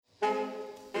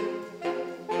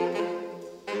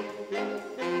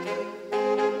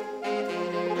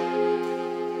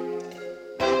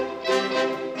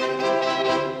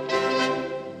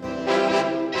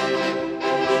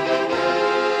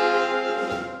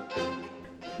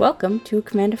welcome to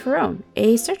Command of Her Own,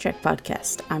 a Star Trek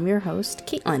podcast. I'm your host,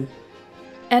 Caitlin.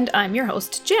 And I'm your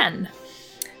host, Jen.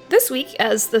 This week,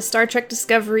 as the Star Trek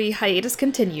Discovery hiatus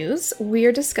continues,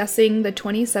 we're discussing the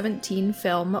 2017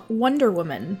 film Wonder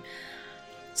Woman,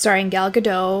 starring Gal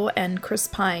Gadot and Chris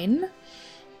Pine,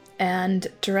 and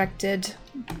directed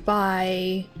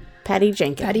by Patty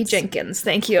Jenkins. Patty Jenkins,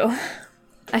 thank you.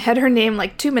 I had her name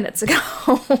like 2 minutes ago.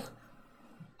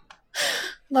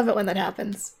 Love it when that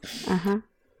happens. Uh-huh.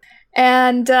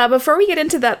 And before we get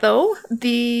into that, though,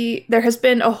 there has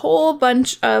been a whole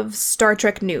bunch of Star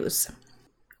Trek news.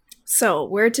 So,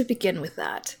 where to begin with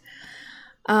that?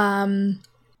 Okay,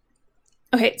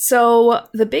 so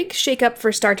the big shakeup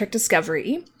for Star Trek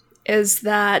Discovery is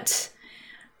that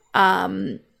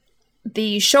the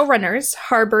showrunners,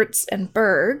 Harberts and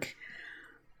Berg,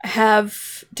 I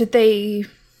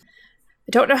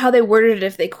don't know how they worded it,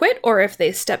 if they quit or if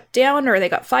they stepped down or they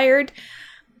got fired,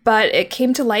 but it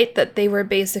came to light that they were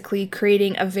basically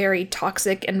creating a very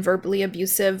toxic and verbally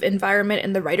abusive environment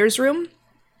in the writer's room.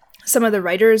 Some of the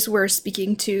writers were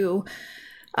speaking to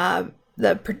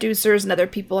the producers and other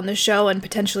people on the show and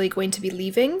potentially going to be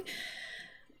leaving.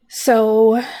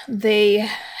 So they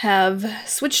have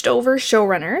switched over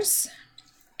showrunners,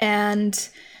 and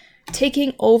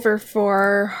taking over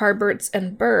for Harberts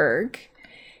and Berg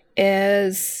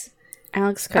is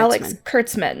Alex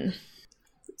Kurtzman.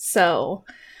 So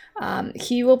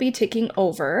he will be taking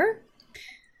over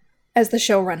as the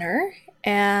showrunner,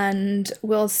 and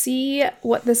we'll see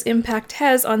what this impact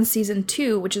has on season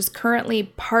 2, which is currently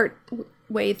part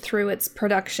way through its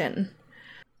production.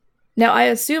 Now,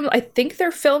 I think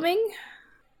they're filming,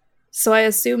 so I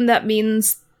assume that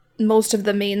means most of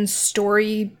the main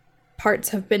story parts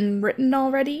have been written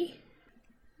already.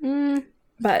 But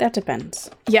that depends.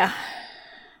 Yeah.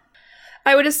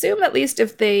 I would assume at least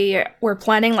if they were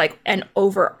planning like an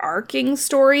overarching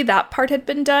story, that part had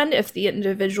been done, if the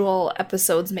individual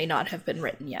episodes may not have been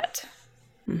written yet.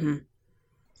 Mm-hmm.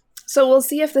 So we'll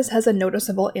see if this has a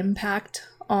noticeable impact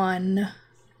on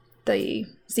the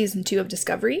season 2 of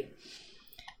Discovery.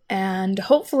 And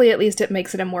hopefully at least it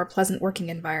makes it a more pleasant working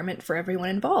environment for everyone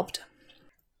involved.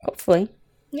 Hopefully.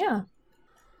 Yeah.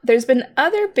 There's been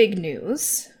other big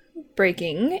news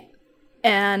breaking,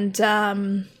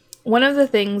 and one of the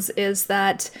things is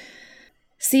that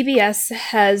CBS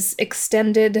has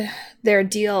extended their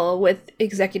deal with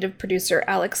executive producer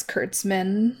Alex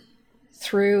Kurtzman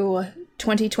through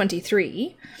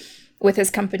 2023 with his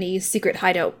company, Secret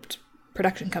Hideout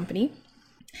Production Company.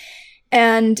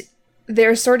 And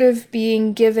they're sort of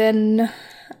being given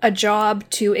a job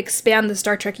to expand the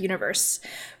Star Trek universe,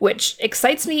 which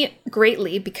excites me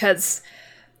greatly because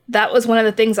that was one of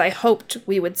the things I hoped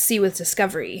we would see with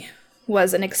Discovery,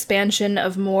 was an expansion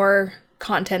of more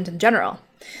content in general.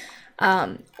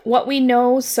 What we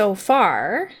know so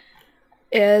far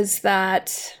is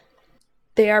that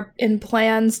they are in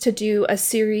plans to do a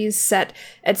series set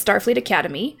at Starfleet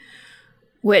Academy,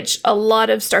 which a lot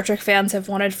of Star Trek fans have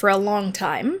wanted for a long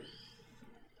time.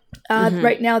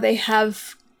 Right now they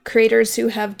have creators who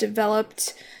have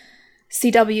developed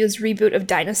CW's reboot of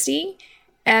Dynasty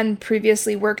and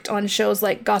previously worked on shows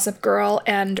like Gossip Girl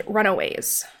and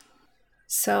Runaways.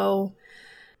 So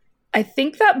I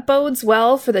think that bodes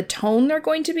well for the tone they're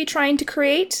going to be trying to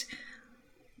create.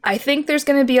 I think there's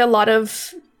going to be a lot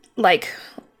of like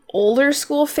older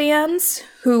school fans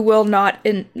who will not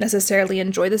necessarily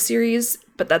enjoy the series,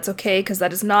 but that's okay because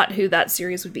that is not who that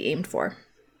series would be aimed for.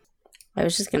 I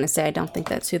was just going to say, I don't think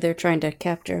that's who they're trying to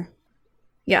capture.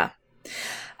 Yeah.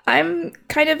 I'm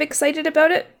kind of excited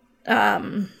about it.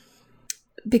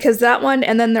 Because that one,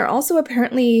 and then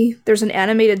there's an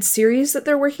animated series that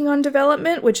they're working on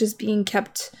development, which is being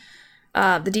kept,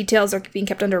 the details are being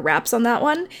kept under wraps on that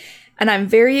one. And I'm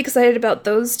very excited about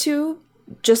those two,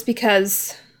 just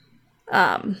because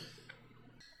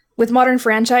with modern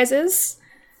franchises,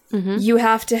 you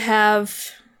have to have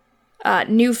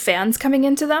new fans coming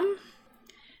into them.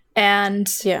 And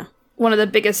one of the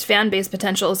biggest fan base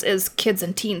potentials is kids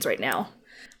and teens right now.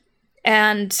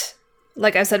 And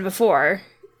like I said before,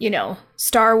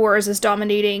 Star Wars is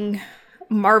dominating,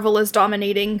 Marvel is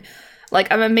dominating.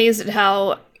 Like, I'm amazed at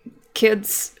how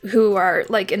kids who are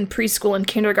like in preschool and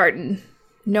kindergarten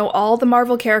know all the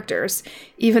Marvel characters,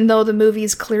 even though the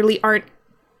movies clearly aren't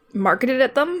marketed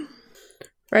at them.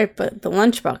 Right, but the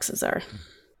lunchboxes are.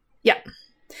 Yeah.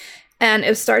 And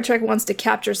if Star Trek wants to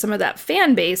capture some of that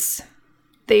fan base,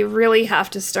 they really have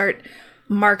to start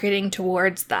marketing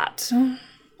towards that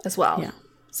as well. Yeah.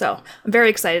 So I'm very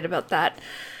excited about that.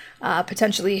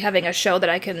 Potentially having a show that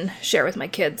I can share with my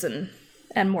kids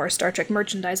and more Star Trek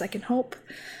merchandise, I hope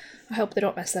they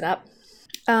don't mess that up.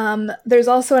 There's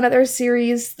also another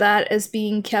series that is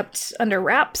being kept under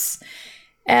wraps,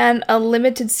 and a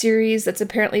limited series that's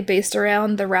apparently based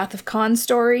around the Wrath of Khan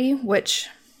story, which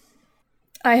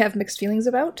I have mixed feelings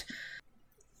about.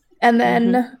 And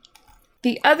then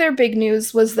the other big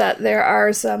news was that there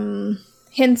are some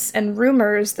hints and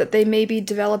rumors that they may be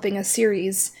developing a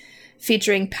series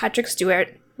featuring Patrick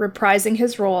Stewart reprising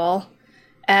his role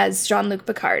as Jean-Luc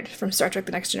Picard from Star Trek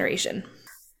The Next Generation.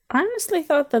 I honestly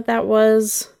thought that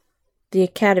was the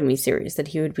Academy series, that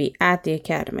he would be at the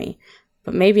Academy.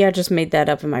 But maybe I just made that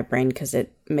up in my brain because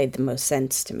it made the most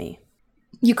sense to me.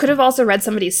 You could have also read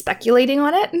somebody speculating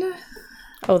on it.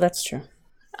 Oh, that's true.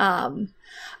 I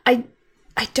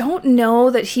don't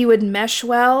know that he would mesh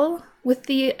well with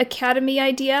the Academy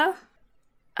idea.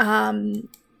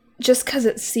 Just because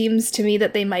it seems to me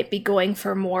that they might be going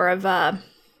for more of a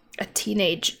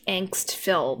teenage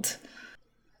angst-filled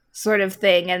sort of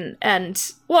thing. And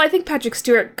well, I think Patrick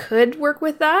Stewart could work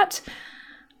with that.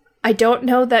 I don't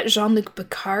know that Jean-Luc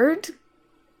Picard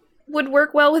would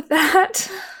work well with that.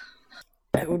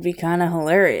 That would be kind of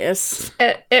hilarious.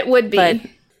 It would be. But,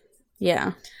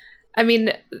 yeah. I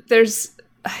mean, I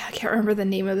can't remember the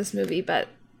name of this movie, but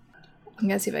I'm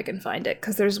going to see if I can find it.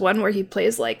 Because there's one where he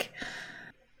plays, like,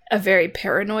 a very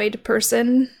paranoid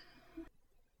person.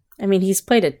 I mean, he's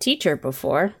played a teacher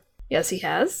before. Yes, he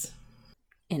has.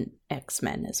 In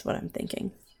X-Men is what I'm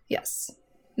thinking. Yes.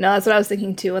 No, that's what I was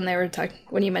thinking too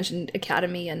when you mentioned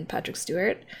Academy and Patrick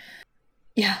Stewart.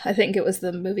 Yeah, I think it was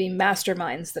the movie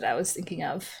Masterminds that I was thinking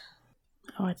of.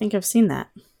 Oh, I think I've seen that.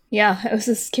 Yeah, it was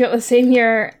the same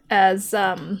year as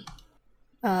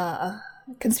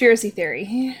Conspiracy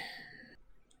Theory.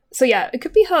 So yeah, it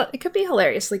could be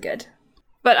hilariously good.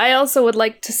 But I also would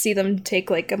like to see them take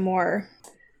like a more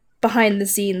behind the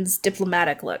scenes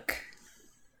diplomatic look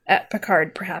at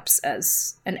Picard, perhaps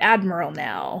as an admiral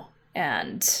now,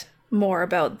 and more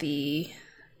about the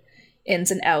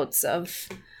ins and outs of,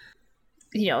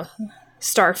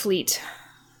 Starfleet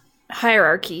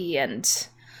hierarchy and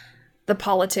the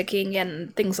politicking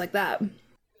and things like that.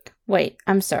 Wait,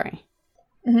 I'm sorry.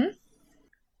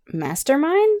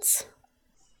 Masterminds?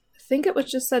 I think it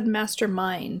was just said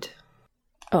Mastermind.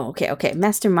 Oh, okay.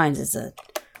 Masterminds is a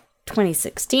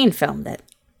 2016 film that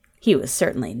he was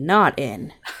certainly not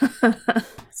in.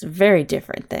 It's a very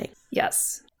different thing.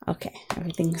 Yes. Okay,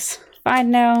 everything's fine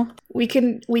now. We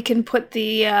can put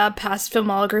the past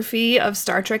filmography of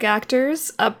Star Trek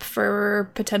actors up for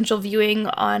potential viewing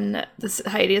on the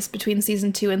hiatus between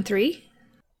season 2 and 3.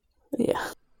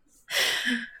 Yeah.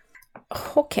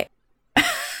 Okay.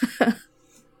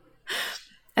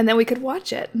 And then we could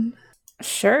watch it.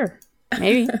 Sure.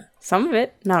 Maybe. Some of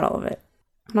it. Not all of it.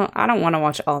 No, I don't want to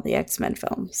watch all the X-Men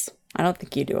films. I don't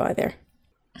think you do either.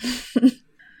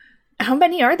 How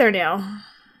many are there now?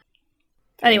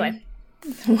 Anyway,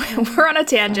 we're on a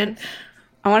tangent.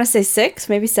 I want to say 6,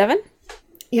 maybe 7?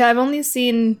 Yeah, I've only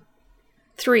seen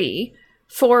 3.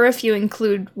 4 if you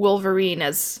include Wolverine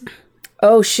as...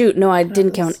 Oh, shoot. No, I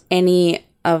didn't count any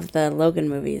of the Logan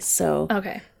movies, so...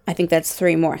 Okay. I think that's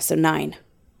 3 more, so 9.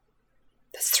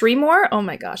 That's 3 more? Oh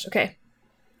my gosh, okay.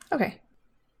 Okay.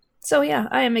 So yeah,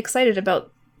 I am excited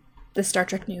about the Star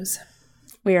Trek news.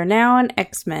 We are now an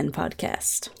X-Men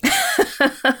podcast.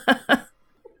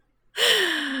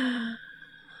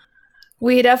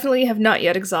 We definitely have not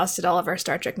yet exhausted all of our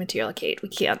Star Trek material, Kate. We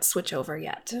can't switch over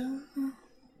yet.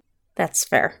 That's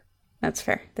fair.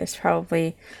 There's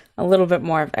probably a little bit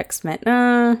more of X-Men.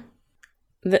 No,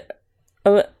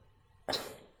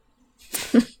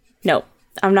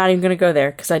 I'm not even going to go there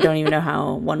because I don't even know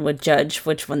how one would judge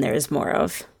which one there is more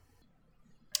of.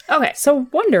 Okay. So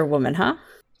Wonder Woman, huh?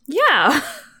 Yeah.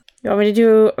 You want me to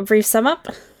do a brief sum up?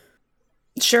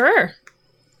 Sure.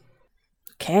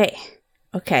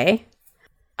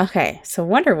 Okay, so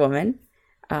Wonder Woman,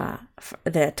 the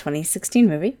 2016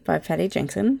 movie by Patty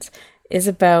Jenkins, is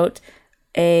about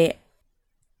a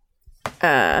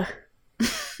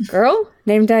girl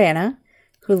named Diana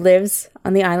who lives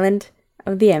on the island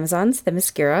of the Amazons, the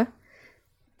Themyscira,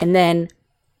 and then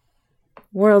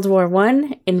World War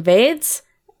I invades,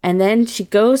 and then she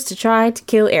goes to try to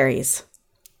kill Ares,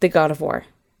 the god of war.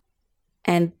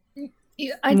 And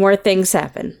more things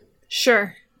happen.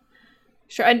 Sure.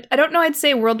 I don't know, I'd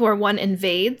say World War I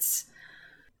invades.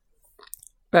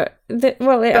 But,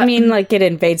 I mean, like, it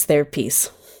invades their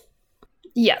peace.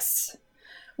 Yes.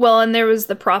 Well, and there was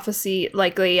the prophecy,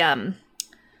 like, the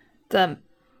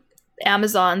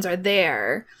Amazons are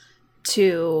there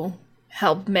to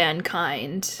help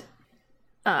mankind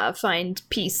find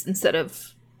peace instead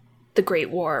of the Great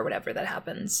War or whatever that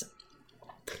happens.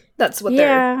 That's what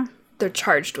they're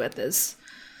charged with is.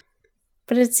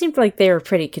 But it seemed like they were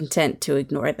pretty content to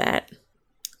ignore that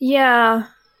Yeah,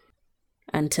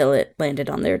 until it landed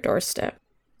on their doorstep.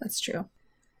 that's true.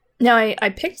 Now, I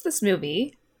picked this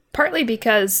movie partly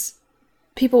because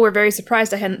people were very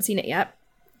surprised I hadn't seen it yet.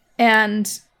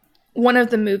 And one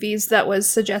of the movies that was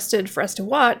suggested for us to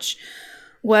watch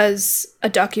was a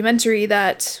documentary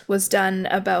that was done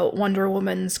about Wonder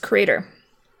Woman's creator.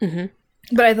 Mm-hmm.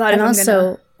 But I thought, and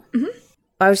also,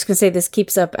 I was just going to say this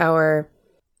keeps up our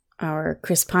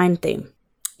Chris Pine theme.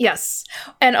 Yes.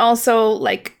 And also,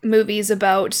 like, movies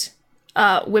about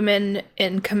women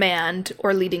in command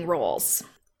or leading roles.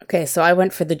 Okay, so I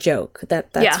went for the joke.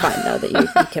 That's fine, though, that you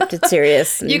kept it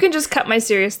serious. You can just cut my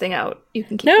serious thing out. You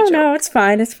can keep the joke. No, it's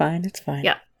fine. It's fine.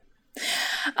 Yeah.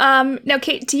 Now,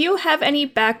 Kate, do you have any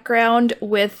background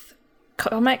with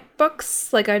comic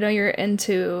books? Like, I know you're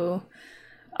into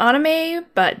anime,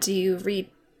 but do you read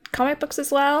comic books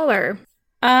as well, or?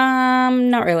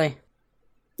 Not really.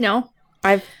 No?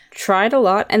 I've tried a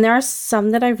lot, and there are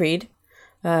some that I read.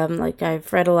 Like,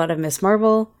 I've read a lot of Miss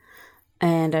Marvel,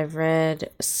 and I've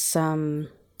read some,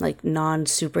 like,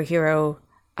 non-superhero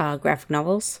graphic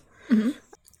novels. Mm-hmm.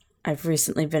 I've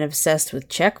recently been obsessed with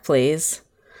Check Please,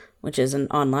 which is an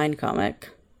online comic.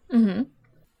 Mm-hmm.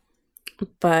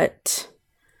 But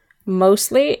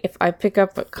mostly, if I pick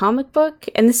up a comic book,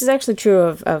 and this is actually true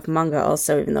of manga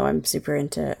also, even though I'm super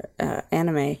into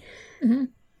anime, Mm-hmm.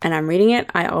 and I'm reading it,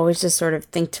 I always just sort of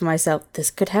think to myself, this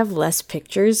could have less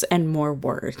pictures and more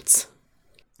words.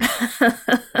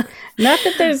 Not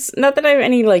that I have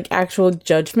any, like, actual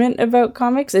judgment about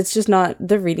comics, it's just not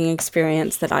the reading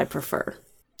experience that I prefer.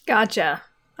 Gotcha.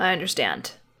 I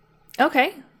understand.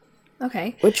 Okay.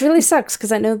 Which really sucks,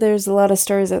 because I know there's a lot of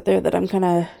stories out there that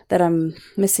I'm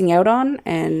missing out on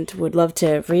and would love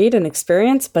to read and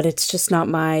experience, but it's just not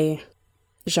my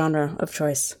genre of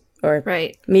choice, or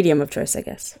medium of choice, I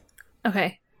guess.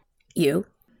 Okay. You?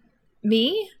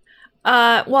 Me?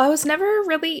 Well, I was never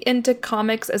really into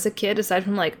comics as a kid, aside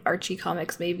from, like, Archie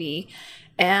comics, maybe.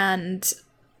 And,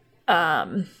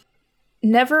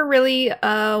 never really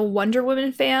a Wonder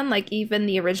Woman fan. Like, even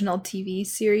the original TV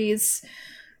series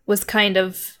was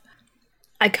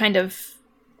I kind of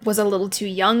was a little too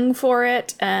young for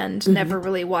it, and never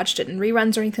really watched it in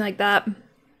reruns or anything like that.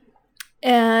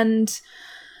 And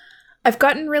I've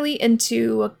gotten really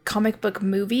into comic book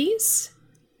movies,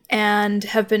 and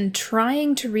have been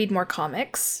trying to read more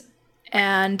comics.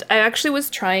 And I actually was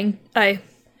trying... I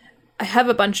have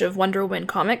a bunch of Wonder Woman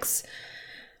comics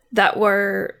that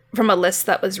were from a list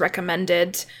that was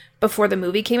recommended before the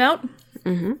movie came out.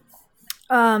 Mm-hmm.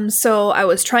 So I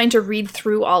was trying to read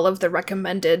through all of the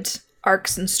recommended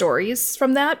arcs and stories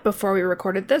from that before we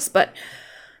recorded this, but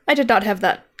I did not have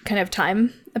that kind of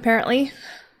time, apparently.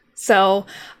 So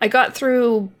I got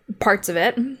through parts of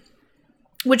it,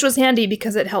 which was handy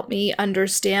because it helped me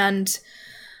understand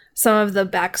some of the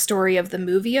backstory of the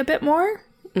movie a bit more.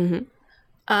 Mm-hmm.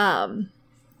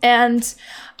 And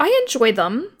I enjoy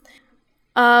them.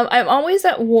 I'm always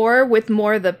at war with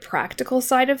more the practical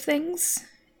side of things,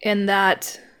 in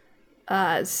that,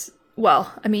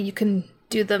 well, I mean, you can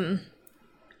do them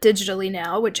digitally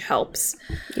now, which helps.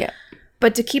 Yeah.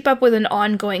 But to keep up with an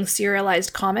ongoing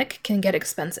serialized comic can get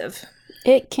expensive.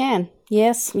 It can.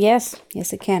 Yes,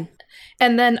 it can.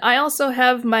 And then I also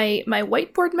have my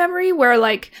whiteboard memory where,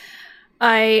 like,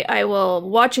 I will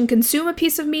watch and consume a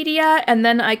piece of media, and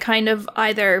then I kind of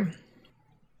either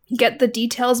get the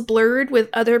details blurred with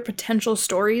other potential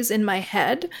stories in my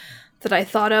head that I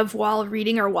thought of while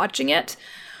reading or watching it,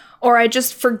 or I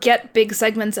just forget big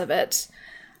segments of it,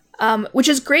 which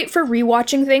is great for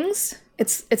rewatching things.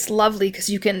 It's lovely because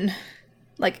you can,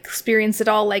 like, experience it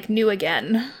all like new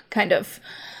again, kind of,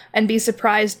 and be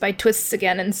surprised by twists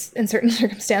again in certain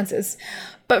circumstances.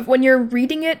 But when you're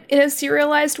reading it in a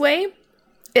serialized way,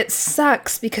 it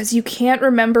sucks because you can't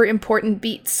remember important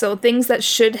beats. So things that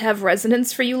should have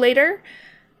resonance for you later,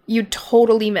 you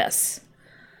totally miss.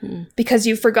 Because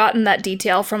you've forgotten that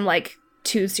detail from, like,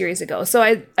 2 series ago. So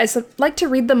I like to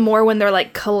read them more when they're,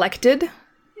 like, collected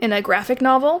in a graphic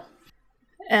novel.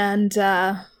 And,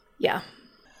 yeah.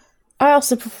 I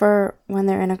also prefer when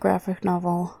they're in a graphic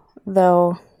novel,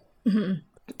 though.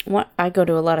 Mm-hmm. I go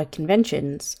to a lot of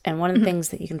conventions, and one of the things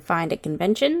that you can find at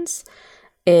conventions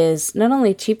is not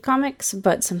only cheap comics,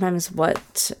 but sometimes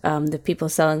what the people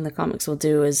selling the comics will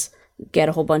do is get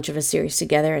a whole bunch of a series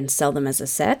together and sell them as a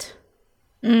set.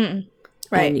 Right.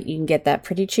 And you can get that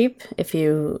pretty cheap if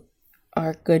you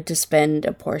are good to spend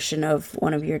a portion of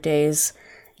one of your days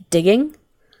digging.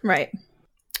 Right.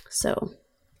 So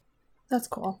that's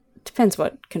cool. Depends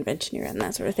what convention you're in,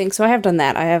 that sort of thing. So I have done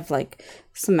that. I have, like,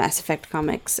 some Mass Effect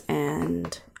comics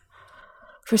and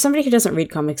For somebody who doesn't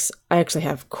read comics, I actually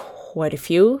have quite a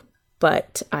few,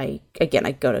 but I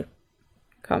go to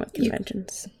comic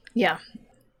conventions. Yeah.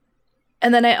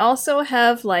 And then I also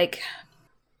have, like,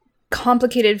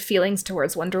 complicated feelings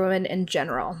towards Wonder Woman in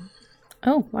general.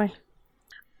 Oh, why?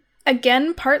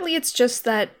 Again, partly it's just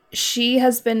that she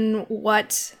has been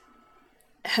what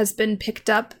has been picked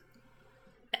up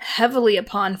heavily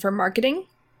upon for marketing.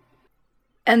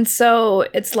 And so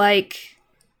it's like,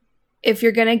 if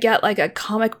you're going to get like a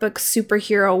comic book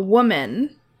superhero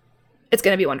woman, it's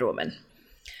going to be Wonder Woman.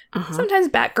 Sometimes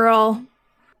Batgirl,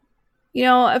 you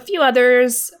know, a few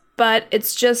others, but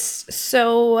it's just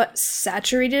so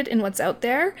saturated in what's out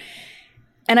there.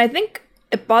 And I think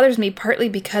it bothers me partly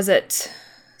because it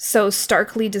so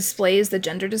starkly displays the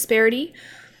gender disparity.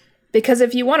 Because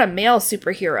if you want a male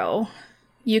superhero,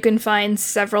 you can find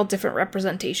several different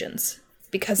representations,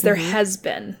 because there has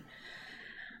been.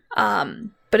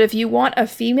 But if you want a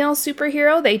female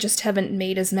superhero, they just haven't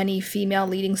made as many female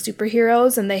leading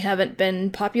superheroes, and they haven't been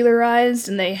popularized,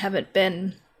 and they haven't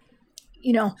been,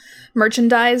 you know,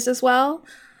 merchandised as well.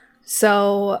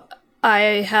 So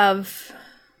I have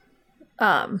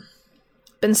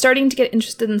been starting to get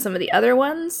interested in some of the other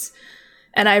ones,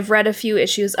 and I've read a few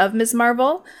issues of Ms.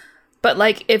 Marvel. But,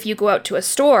 like, if you go out to a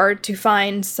store to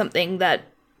find something that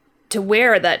to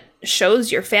wear that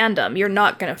shows your fandom, you're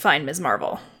not going to find Ms.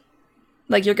 Marvel.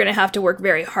 Like, you're going to have to work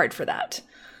very hard for that.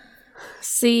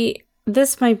 See,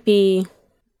 this might be...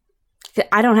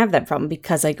 I don't have that problem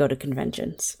because I go to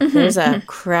conventions. There's a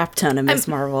crap ton of Ms.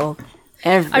 Marvel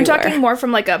everywhere. I'm talking more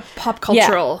from, like, a pop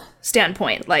cultural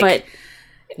standpoint. Like, but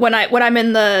when I'm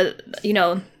in the, you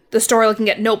know, the store looking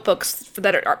at notebooks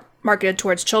that are marketed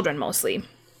towards children mostly.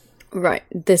 Right.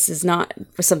 This is not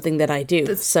something that I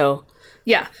do. So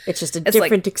yeah, it's just a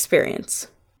different experience.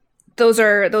 Those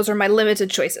are my limited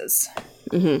choices.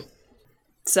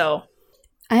 So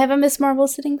I have a Ms. Marvel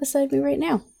sitting beside me right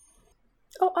now.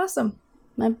 Oh, awesome.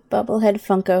 My Bubblehead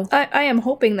Funko. I am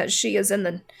hoping that she is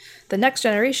in the next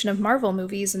generation of Marvel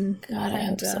movies. And God, I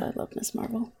hope so. I love Ms.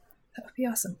 Marvel. That would be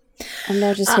awesome. I'm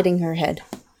now just hitting her head.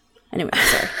 Anyway,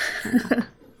 sorry.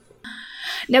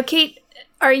 Now, Kate,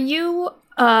 are you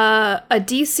a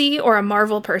DC or a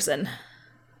Marvel person?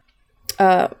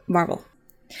 Marvel.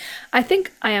 I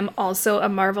think I am also a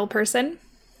Marvel person.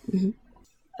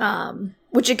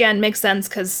 Which again makes sense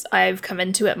because I've come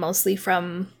into it mostly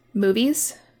from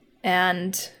movies,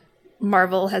 and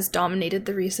Marvel has dominated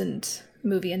the recent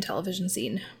movie and television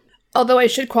scene. Although I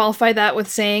should qualify that with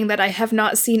saying that I have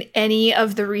not seen any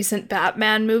of the recent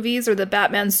Batman movies or the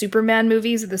Batman Superman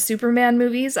movies or the Superman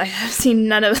movies. I have seen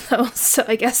none of those, so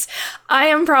I guess I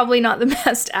am probably not the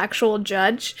best actual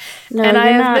judge. No, and I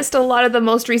have missed a lot of the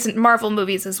most recent Marvel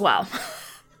movies as well.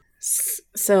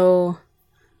 So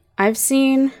I've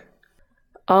seen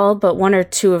all but one or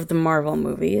two of the Marvel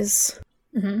movies.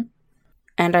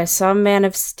 And I saw Man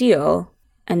of Steel,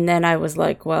 and then I was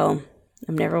like, well,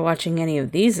 I'm never watching any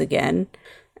of these again.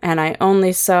 And I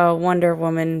only saw Wonder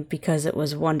Woman because it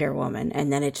was Wonder Woman,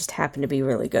 and then it just happened to be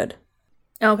really good.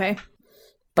 Okay.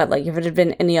 But, like, if it had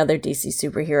been any other DC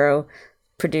superhero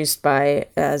produced by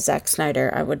Zack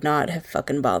Snyder, I would not have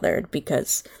fucking bothered,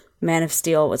 because Man of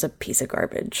Steel was a piece of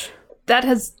garbage. That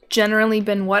has generally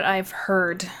been what I've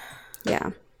heard.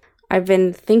 Yeah. I've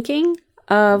been thinking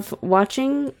of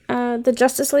watching the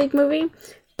Justice League movie,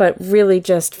 but really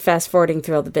just fast-forwarding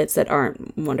through all the bits that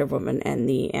aren't Wonder Woman and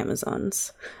the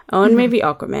Amazons. Oh, and maybe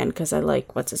Aquaman, because I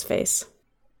like what's-his-face.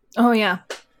 Oh, yeah.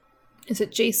 Is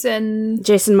it Jason?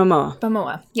 Jason Momoa.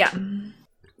 Momoa, yeah.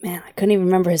 Man, I couldn't even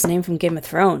remember his name from Game of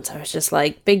Thrones. I was just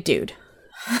like, big dude.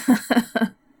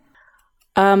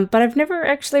 But I've never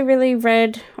actually really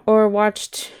read or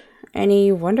watched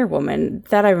any Wonder Woman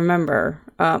that I remember.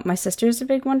 My sister's a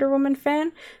big Wonder Woman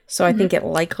fan, so I think it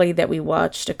likely that we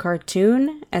watched a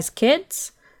cartoon as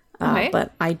kids,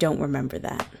 but I don't remember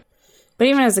that. But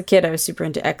even as a kid, I was super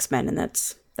into X-Men, and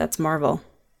that's Marvel.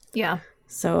 Yeah.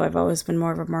 So I've always been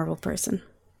more of a Marvel person.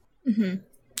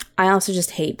 I also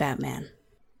just hate Batman.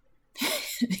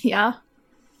 Yeah.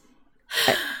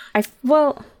 I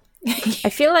feel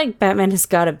like Batman has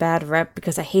got a bad rep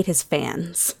because I hate his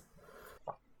fans.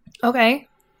 Okay.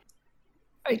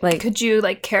 Like, could you,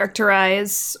 like,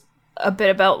 characterize a bit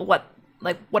about what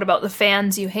about the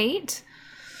fans you hate?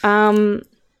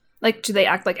 Like, do they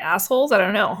act like assholes? I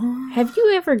don't know. Have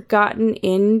you ever gotten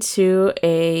into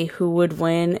a who would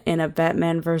win in a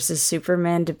Batman versus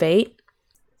Superman debate?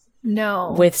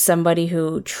 No. With somebody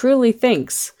who truly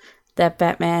thinks that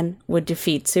Batman would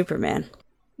defeat Superman?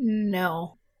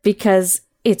 No. Because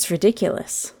it's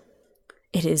ridiculous.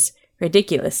 It is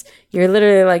ridiculous. You're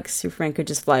literally like, Superman could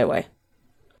just fly away.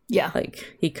 Yeah.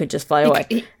 Like, he could just fly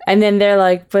away. And then they're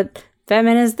like, but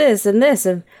Batman has this and this,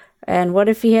 and what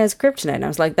if he has kryptonite? And I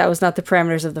was like, that was not the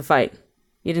parameters of the fight.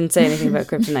 You didn't say anything about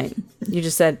kryptonite. You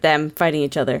just said them fighting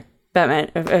each other.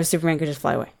 Superman could just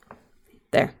fly away.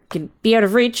 There. He can be out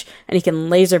of reach, and he can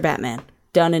laser Batman.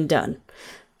 Done and done.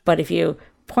 But if you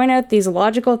point out these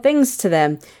logical things to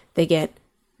them, they get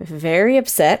very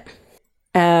upset.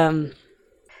 Anyways,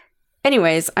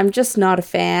 I'm just not a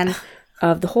fan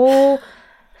of the whole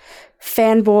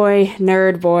fanboy,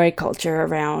 nerd boy culture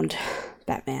around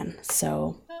Batman.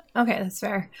 So... Okay, that's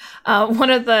fair. One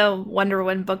of the Wonder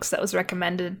Woman books that was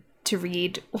recommended to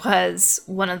read was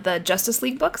one of the Justice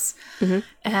League books. Mm-hmm.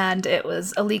 And it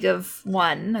was A League of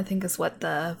One, I think is what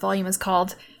the volume is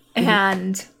called. Mm-hmm.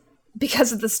 And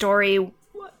because of the story,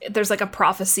 there's like a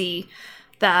prophecy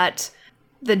that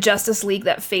the Justice League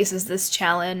that faces this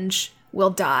challenge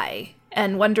will die.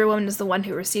 And Wonder Woman is the one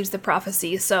who receives the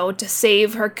prophecy. So to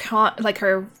save her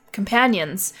her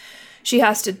companions, she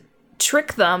has to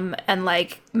trick them and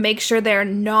like make sure they're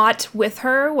not with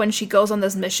her when she goes on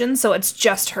this mission, so it's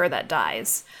just her that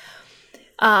dies.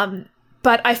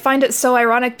 But I find it so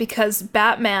ironic because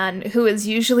Batman, who is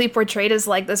usually portrayed as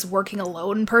like this working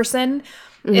alone person,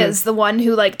 is the one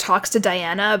who like talks to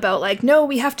Diana about like, no,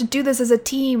 we have to do this as a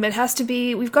team. It has to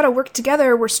be, we've got to work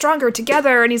together. We're stronger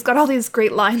together. And he's got all these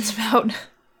great lines about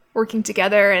working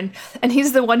together. And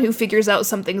he's the one who figures out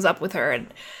something's up with her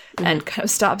and kind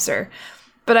of stops her.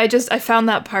 But I found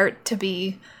that part to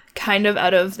be kind of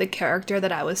out of the character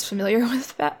that I was familiar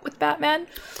with Batman.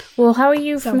 Well, how are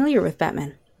you familiar with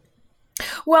Batman?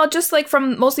 Well, just like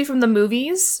mostly from the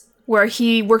movies where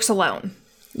he works alone.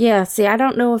 Yeah, see, I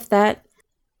don't know if that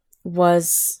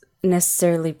was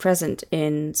necessarily present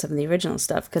in some of the original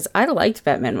stuff, because I liked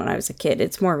Batman when I was a kid.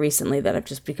 It's more recently that I've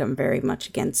just become very much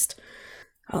against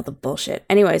all the bullshit.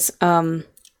 Anyways,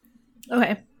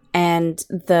 okay. And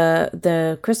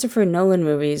the Christopher Nolan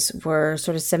movies were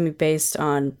sort of semi-based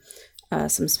on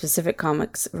some specific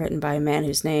comics written by a man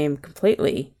whose name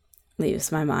completely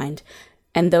leaves my mind.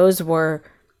 And those were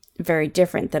very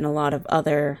different than a lot of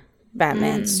other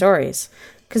Batman stories.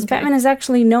 Because Batman is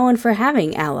actually known for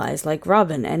having allies like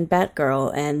Robin and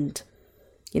Batgirl and,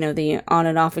 you know, the on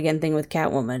and off again thing with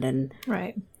Catwoman. And,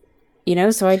 right. You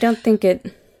know, so I don't think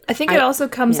it... I think it also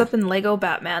comes up in Lego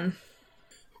Batman,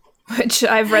 which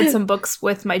I've read some books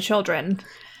with my children.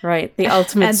 Right, the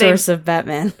ultimate source of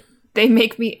Batman. They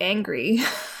make me angry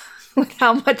with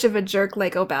how much of a jerk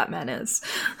Lego Batman is.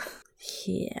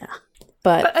 Yeah.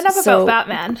 But enough about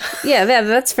Batman. Yeah,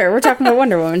 that's fair. We're talking about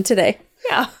Wonder Woman today.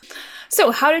 Yeah.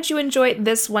 So how did you enjoy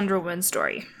this Wonder Woman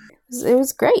story? It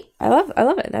was great. I love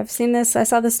it. I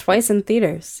saw this twice in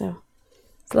theaters, so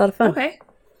it's a lot of fun.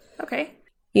 Okay.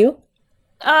 You?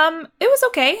 It was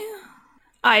okay.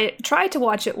 I tried to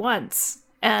watch it once,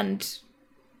 and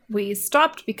we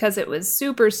stopped because it was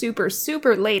super, super,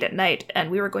 super late at night, and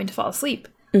we were going to fall asleep.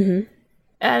 Mm-hmm.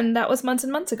 And that was months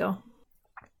and months ago.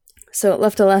 So it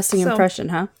left a lasting impression,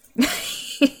 huh?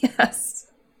 Yes.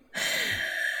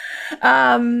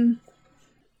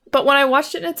 But when I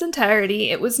watched it in its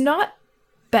entirety, it was not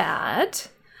bad.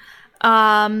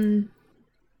 My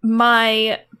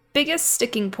biggest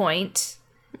sticking point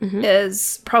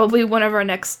is probably one of our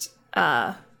next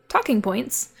talking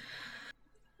points,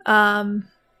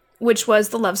 which was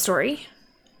the love story.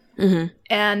 Mm-hmm.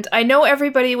 And I know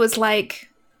everybody was like,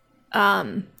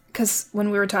 because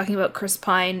when we were talking about Chris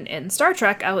Pine in Star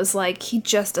Trek, I was like, he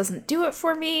just doesn't do it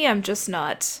for me. I'm just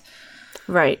not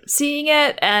seeing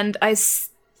it. And I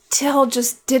still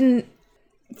just didn't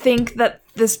think that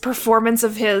this performance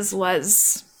of his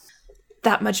was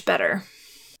that much better.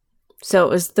 So it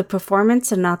was the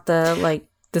performance and not the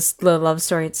love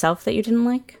story itself that you didn't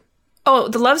like? Oh,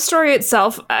 the love story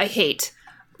itself, I hate.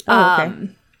 Oh, okay.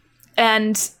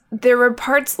 And there were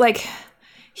parts like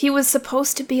he was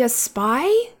supposed to be a spy.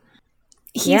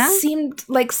 He seemed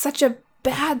like such a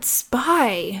bad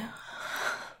spy.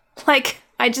 Like,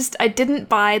 I didn't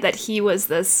buy that he was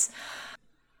this,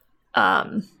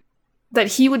 that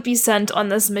he would be sent on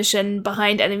this mission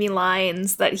behind enemy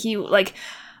lines, that he, like,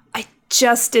 I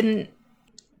just didn't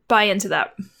buy into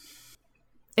that.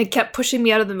 It kept pushing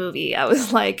me out of the movie. I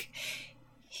was like,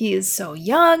 he is so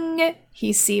young.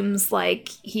 He seems like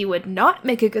he would not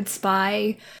make a good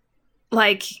spy.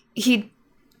 Like, he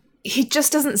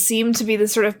just doesn't seem to be the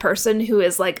sort of person who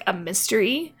is, like, a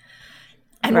mystery.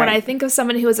 And when I think of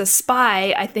someone who is a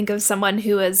spy, I think of someone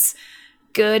who is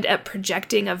good at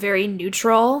projecting a very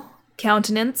neutral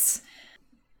countenance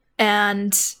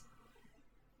and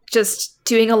just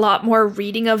doing a lot more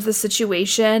reading of the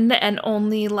situation and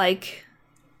only, like,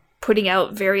 putting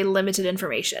out very limited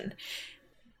information.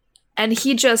 And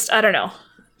he just, I don't know.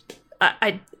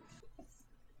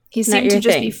 He Not seemed to your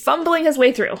just thing. be fumbling his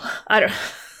way through. I don't know.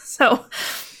 So,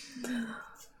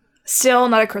 still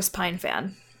not a Chris Pine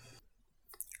fan.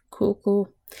 Cool.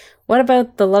 What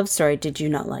about the love story did you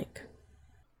not like?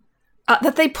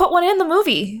 That they put one in the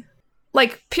movie.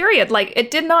 Like, period. Like,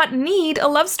 it did not need a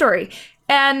love story.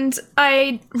 And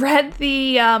I read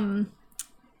the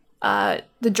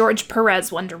George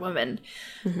Perez Wonder Woman,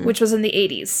 which was in the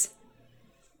 80s.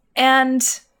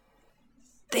 And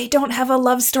they don't have a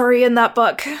love story in that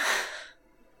book.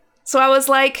 So I was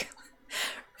like,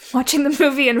 watching the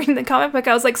movie and reading the comic book,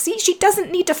 I was like, see, she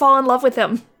doesn't need to fall in love with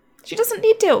him. She doesn't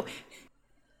need to.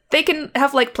 They can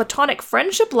have, like, platonic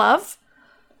friendship love.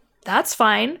 That's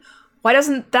fine. Why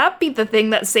doesn't that be the thing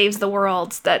that saves the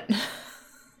world? That,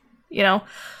 you know?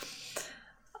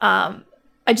 I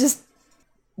just,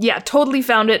 totally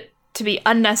found it to be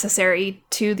unnecessary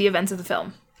to the events of the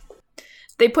film.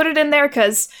 They put it in there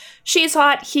because she's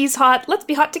hot, he's hot, let's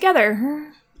be hot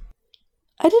together.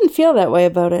 I didn't feel that way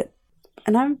about it.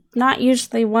 And I'm not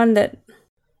usually one that,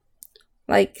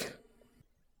 like,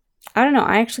 I don't know,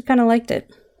 I actually kind of liked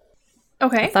it.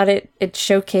 Okay. I thought it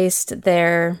showcased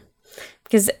their,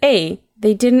 because they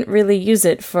didn't really use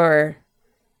it for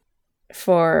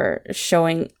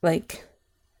showing, like,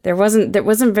 there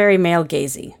wasn't very male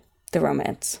gazy, the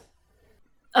romance.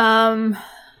 What?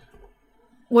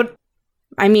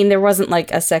 I mean, there wasn't like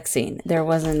a sex scene. There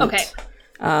wasn't. Okay.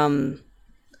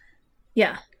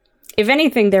 Yeah. If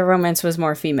anything, their romance was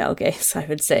more female gaze, I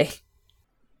would say.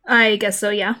 I guess so,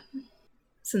 yeah.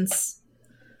 Since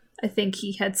I think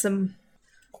he had some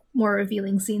more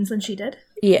revealing scenes than she did.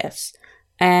 Yes.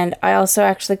 And I also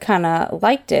actually kind of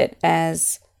liked it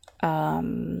as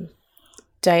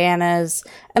Diana's...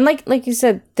 And like you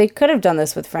said, they could have done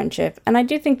this with friendship. And I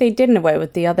do think they did in a way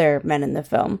with the other men in the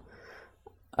film.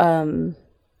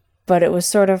 But it was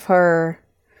sort of her...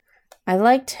 I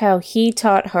liked how he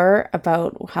taught her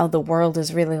about how the world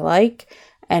is really like,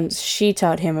 and she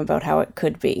taught him about how it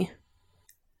could be.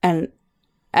 And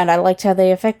I liked how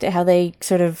they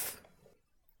sort of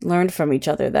learned from each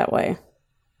other that way.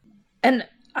 And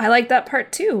I like that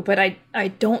part too, but I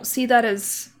don't see that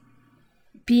as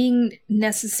being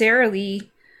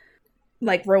necessarily,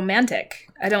 like, romantic.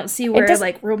 I don't see where,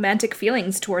 like, romantic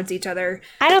feelings towards each other.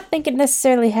 I don't think it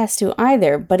necessarily has to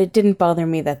either, but it didn't bother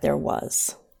me that there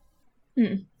was.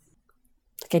 Like,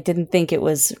 I didn't think it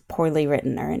was poorly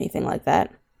written or anything like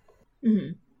that.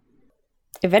 Mm-hmm.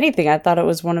 If anything, I thought it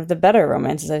was one of the better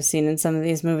romances I've seen in some of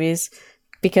these movies,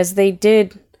 because they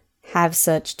did have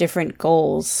such different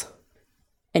goals.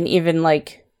 And even,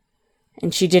 like,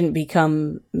 and she didn't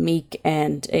become meek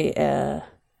and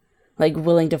like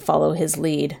willing to follow his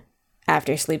lead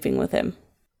after sleeping with him.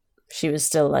 She was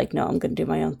still like, no, I'm going to do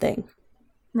my own thing.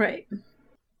 Right.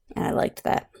 And I liked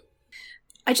that.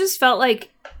 I just felt like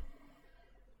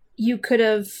you could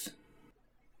have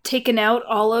taken out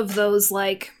all of those,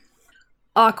 like,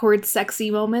 awkward,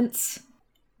 sexy moments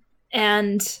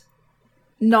and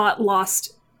not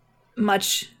lost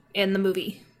much in the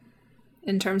movie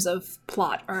in terms of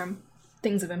plot or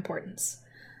things of importance.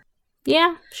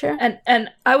 Yeah, sure.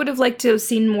 And I would have liked to have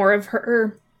seen more of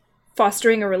her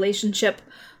fostering a relationship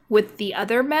with the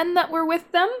other men that were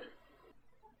with them.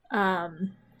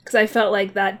 Because I felt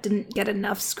like that didn't get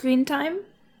enough screen time.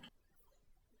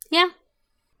 Yeah.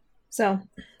 So,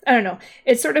 I don't know.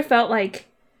 It sort of felt like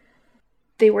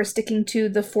they were sticking to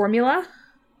the formula,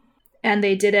 and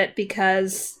they did it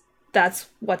because that's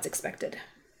what's expected.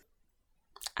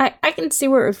 I can see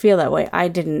where it would feel that way. I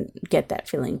didn't get that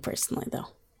feeling personally, though.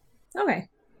 Okay.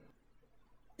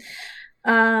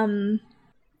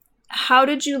 How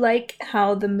did you like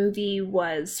how the movie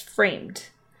was framed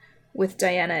with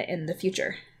Diana in the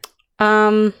future?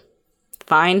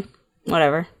 Fine.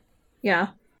 Whatever. Yeah.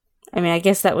 I mean, I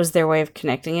guess that was their way of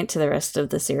connecting it to the rest of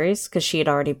the series, because she had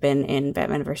already been in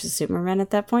Batman vs. Superman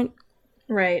at that point.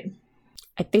 Right.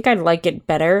 I think I'd like it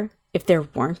better if there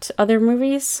weren't other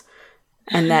movies,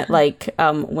 and that, like,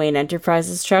 Wayne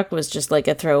Enterprises truck was just, like,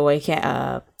 a throwaway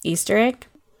Easter egg.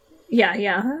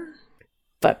 Yeah.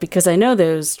 But because I know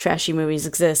those trashy movies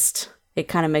exist, it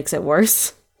kind of makes it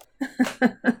worse.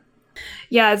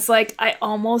 Yeah, it's like I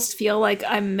almost feel like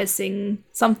I'm missing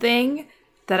something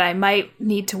that I might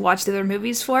need to watch the other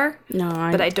movies for. No,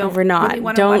 but I don't. We're not. Really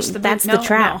want to watch the That's the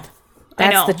trap. No.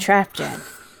 That's the trap, Jen.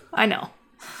 I know.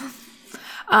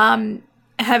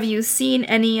 Have you seen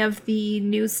any of the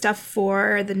new stuff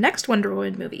for the next Wonder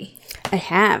Woman movie? I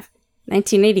have.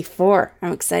 1984.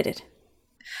 I'm excited.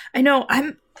 I know.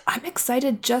 I'm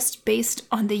excited just based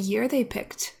on the year they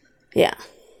picked. Yeah.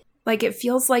 Like, it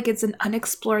feels like it's an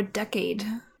unexplored decade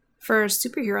for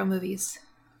superhero movies.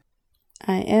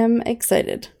 I am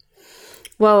excited.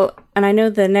 Well, and I know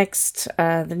the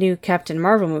new Captain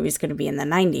Marvel movie is going to be in the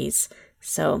 90s,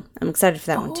 so I'm excited for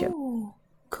that one too. Oh,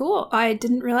 cool. I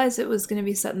didn't realize it was going to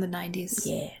be set in the 90s.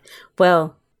 Yeah.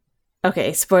 Well,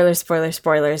 okay, spoilers,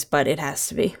 but it has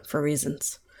to be for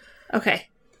reasons. Okay.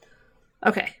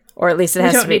 Or at least it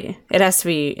has to be. It has to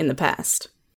be in the past.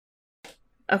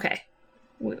 Okay.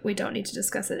 We don't need to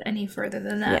discuss it any further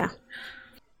than that. Yeah.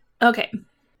 Okay.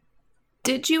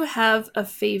 Did you have a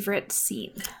favorite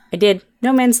scene? I did.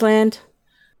 No Man's Land.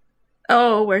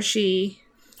 Oh,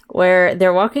 where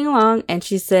they're walking along and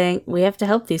she's saying, we have to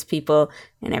help these people.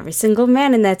 And every single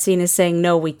man in that scene is saying,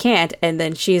 no, we can't. And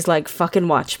then she's like, fucking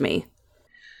watch me.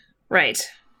 Right.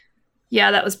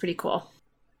 Yeah, that was pretty cool.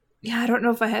 Yeah, I don't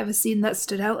know if I have a scene that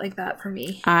stood out like that for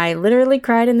me. I literally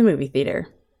cried in the movie theater.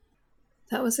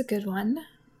 That was a good one.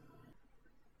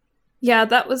 Yeah,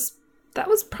 that was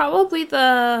probably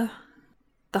the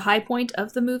high point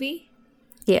of the movie.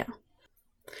 Yeah.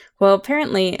 Well,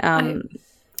 apparently,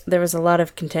 there was a lot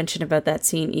of contention about that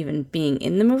scene even being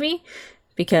in the movie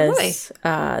because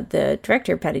the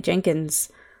director, Patty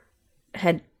Jenkins,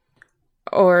 I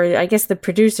guess the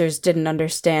producers didn't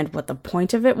understand what the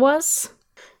point of it was.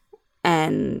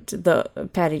 And the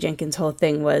Patty Jenkins' whole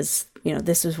thing was,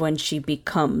 this was when she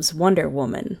becomes Wonder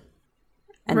Woman.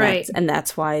 And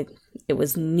that's why it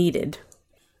was needed.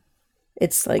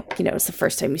 It's like, it's the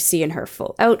first time you see in her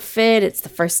full outfit. It's the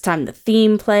first time the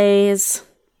theme plays.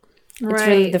 Right. It's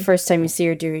really the first time you see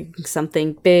her doing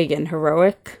something big and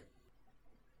heroic.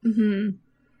 Mm-hmm.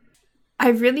 I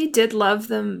really did love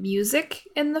the music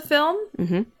in the film.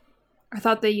 Mm-hmm. I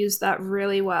thought they used that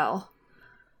really well.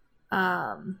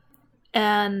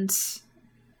 And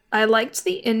I liked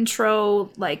the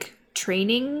intro,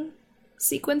 training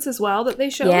sequence as well that they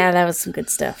showed. Yeah, that was some good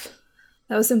stuff.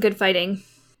 That was some good fighting.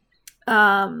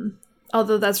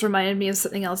 Although that's reminded me of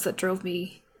something else that drove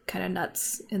me kind of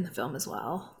nuts in the film as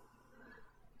well.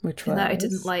 Which was? That I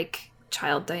didn't like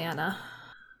Child Diana.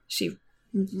 She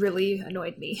really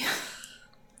annoyed me.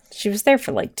 She was there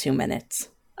for 2 minutes.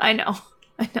 I know.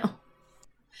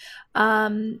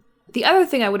 The other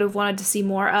thing I would have wanted to see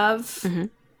more of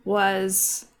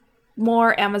was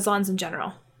more Amazons in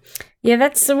general. Yeah,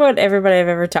 that's what everybody I've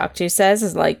ever talked to says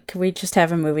is can we just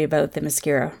have a movie about the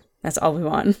Themyscira? That's all we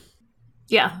want.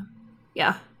 Yeah.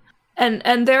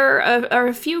 And there are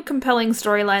a few compelling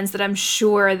storylines that I'm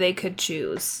sure they could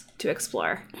choose to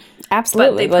explore.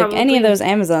 Absolutely. Any of those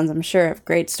Amazons, I'm sure, have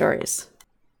great stories.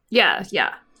 Yeah.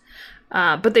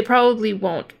 But they probably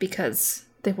won't because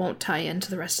they won't tie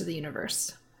into the rest of the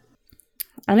universe.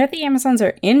 I know the Amazons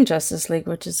are in Justice League,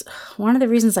 which is one of the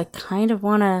reasons I kind of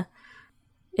want to,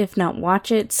 if not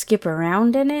watch it, skip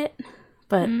around in it.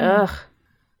 But,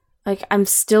 I'm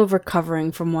still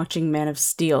recovering from watching Man of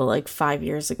Steel 5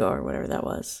 years ago or whatever that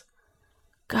was.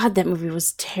 God, that movie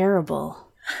was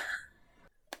terrible.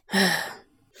 I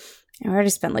already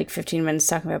spent 15 minutes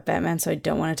talking about Batman, so I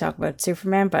don't want to talk about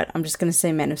Superman, but I'm just going to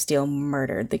say Man of Steel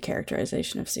murdered the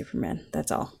characterization of Superman.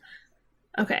 That's all.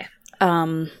 Okay.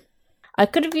 I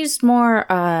could have used more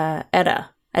Etta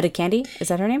Candy. Is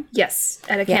that her name? Yes,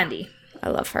 Etta Candy. I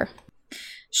love her.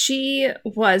 She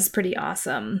was pretty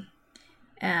awesome.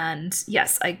 And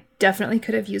yes, I definitely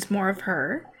could have used more of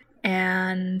her.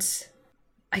 And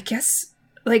I guess,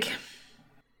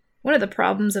 one of the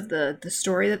problems of the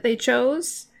story that they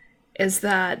chose is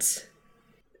that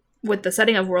with the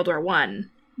setting of World War I,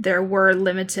 there were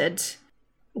limited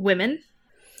women.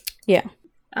 Yeah.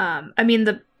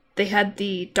 They had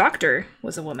the doctor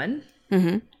was a woman.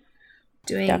 Mm-hmm.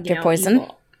 Doing Dr. Poison.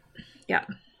 Evil,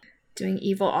 doing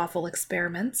evil, awful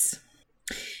experiments.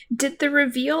 Did the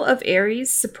reveal of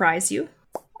Ares surprise you?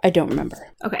 I don't remember.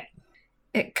 Okay.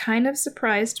 It kind of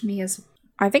surprised me as...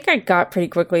 I think I got pretty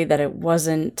quickly that it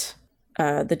wasn't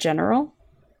the general.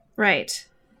 Right.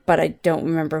 But I don't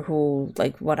remember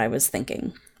what I was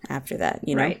thinking after that,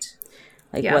 Right.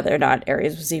 Whether or not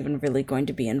Ares was even really going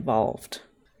to be involved.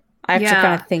 I actually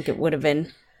kind of think it would have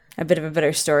been a bit of a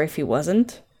better story if he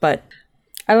wasn't, but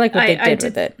I like what they did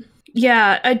with it.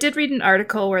 Yeah, I did read an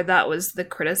article where that was the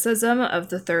criticism of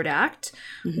the third act,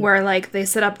 where, they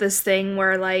set up this thing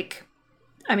where,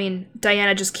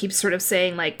 Diana just keeps sort of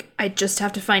saying, I just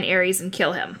have to find Ares and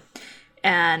kill him.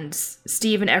 And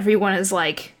Steve and everyone is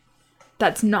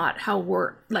that's not how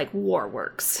war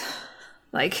works.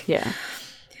 Yeah.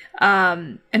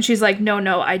 And she's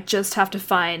no, I just have to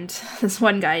find this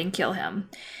one guy and kill him.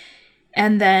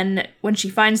 And then when she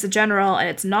finds the general and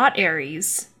it's not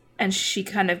Ares, and she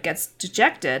kind of gets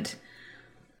dejected,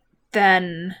 but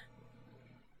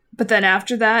then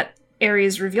after that,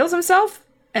 Ares reveals himself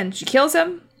and she kills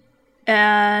him.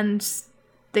 and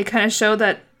they kind of show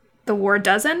that the war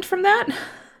does end from that.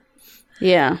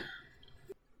 Yeah.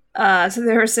 So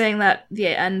they were saying that the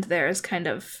end there is kind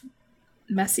of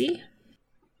messy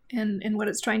in what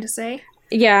it's trying to say.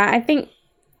 Yeah,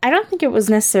 I don't think it was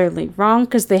necessarily wrong,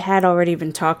 because they had already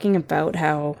been talking about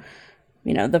how,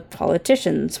 the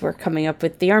politicians were coming up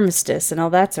with the armistice and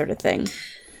all that sort of thing.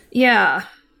 Yeah.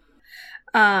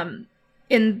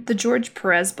 In the George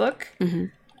Perez book,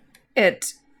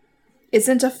 it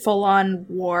isn't a full-on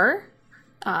war.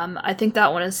 I think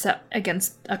that one is set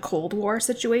against a Cold War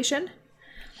situation.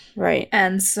 Right.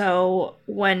 And so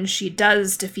when she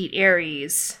does defeat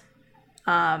Ares,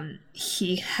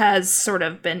 he has sort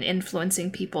of been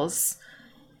influencing people's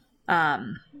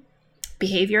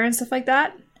behavior and stuff like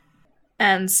that.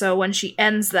 And so when she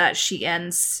ends that, she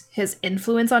ends his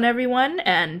influence on everyone,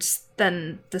 and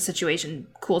then the situation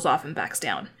cools off and backs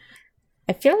down.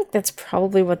 I feel like that's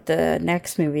probably what the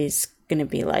next movie's going to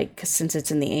be like, since it's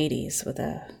in the 80s with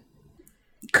a...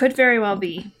 Could very well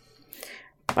be.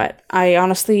 But I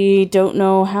honestly don't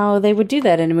know how they would do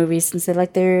that in a movie, since they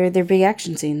like their big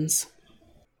action scenes.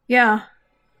 Yeah.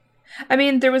 I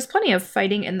mean, there was plenty of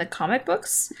fighting in the comic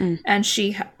books, and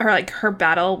her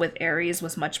battle with Ares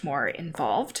was much more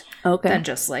involved than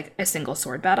just like a single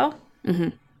sword battle.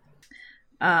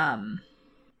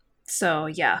 So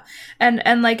yeah,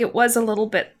 and like it was a little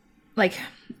bit like,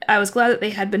 I was glad that they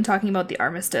had been talking about the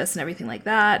armistice and everything like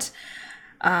that.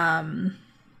 But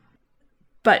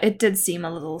it did seem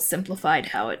a little simplified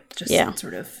how it just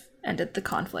sort of ended the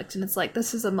conflict, and it's like,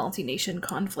 this is a multi-nation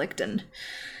conflict, and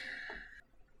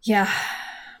yeah.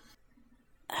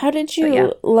 How did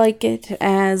you like it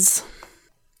as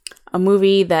a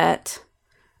movie that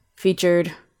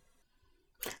featured...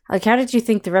 Like, how did you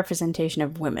think the representation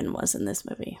of women was in this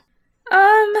movie?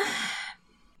 I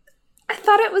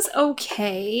thought it was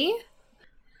okay.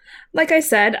 Like I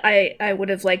said, I would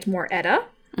have liked more Edda.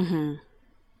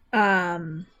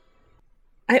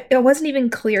 It wasn't even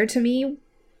clear to me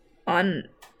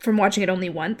from watching it only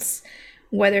once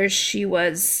whether she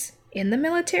was in the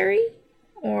military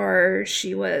or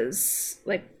she was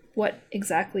like, what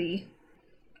exactly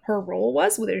her role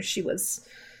was, whether she was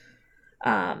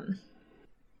I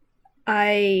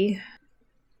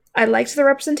liked the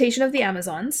representation of the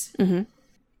Amazons.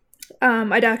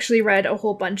 I'd actually read a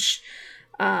whole bunch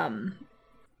of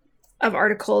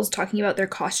articles talking about their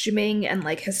costuming and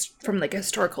like from like a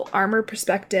historical armor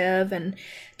perspective and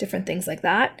different things like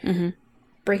that,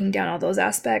 breaking down all those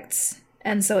aspects.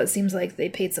 And so it seems like they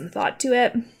paid some thought to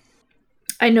it.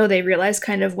 I know they realized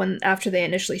kind of after they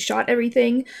initially shot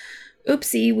everything,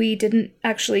 oopsie, we didn't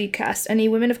actually cast any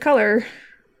women of color.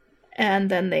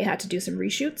 And then they had to do some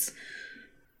reshoots.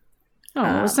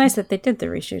 Oh, it was nice that they did the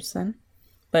reshoots then.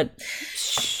 But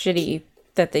shitty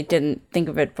that they didn't think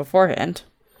of it beforehand.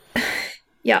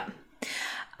 Yeah.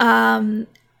 And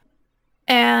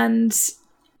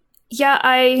yeah,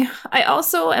 I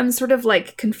also am sort of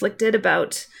like conflicted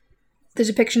about the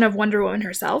depiction of Wonder Woman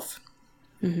herself.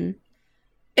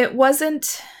 It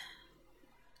wasn't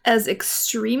as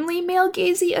extremely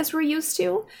male-gazy as we're used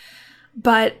to,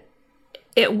 but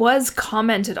it was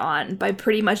commented on by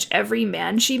pretty much every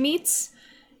man she meets.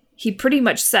 He pretty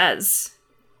much says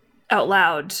out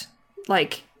loud,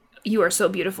 like, "You are so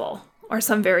beautiful," or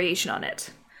some variation on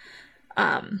it.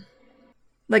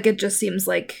 Like, it just seems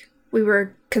like we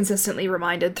were consistently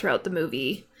reminded throughout the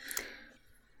movie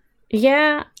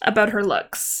about her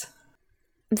looks.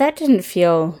 That didn't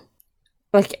feel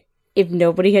like, if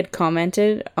nobody had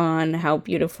commented on how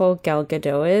beautiful Gal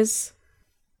Gadot is,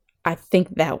 I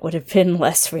think that would have been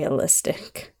less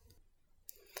realistic.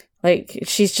 Like,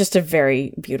 she's just a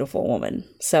very beautiful woman.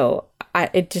 So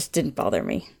it just didn't bother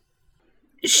me.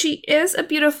 She is a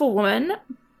beautiful woman,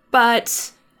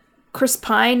 but Chris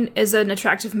Pine is an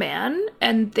attractive man,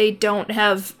 and they don't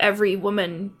have every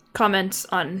woman comment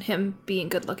on him being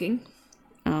good looking.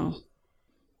 Oh.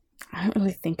 I don't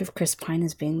really think of Chris Pine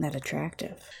as being that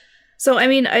attractive. So, I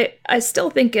mean, I still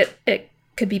think it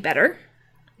could be better.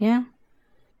 Yeah.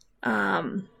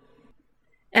 And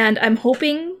I'm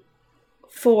hoping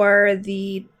for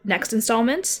the next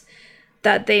installment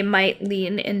that they might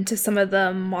lean into some of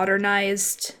the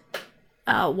modernized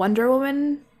Wonder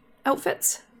Woman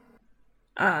outfits.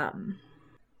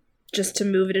 Just to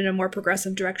move it in a more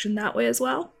progressive direction that way as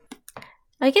well.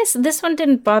 I guess this one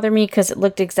didn't bother me because it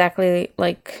looked exactly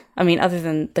like, I mean, other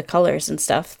than the colors and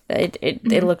stuff, it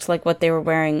looked like what they were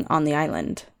wearing on the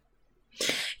island.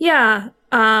 Yeah,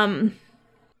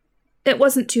 it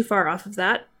wasn't too far off of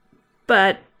that,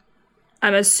 but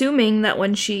I'm assuming that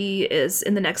when she is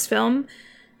in the next film,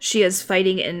 she is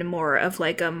fighting in more of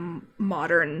like a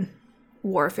modern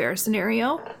warfare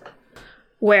scenario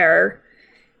where,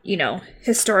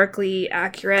 historically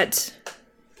accurate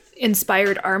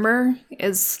inspired armor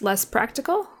is less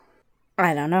practical?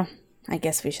 I don't know. I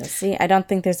guess we shall see. I don't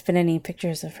think there's been any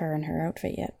pictures of her in her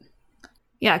outfit yet.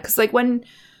 Yeah, because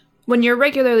when you're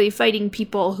regularly fighting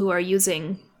people who are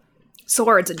using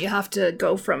swords and you have to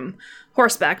go from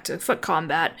horseback to foot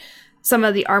combat, some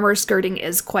of the armor skirting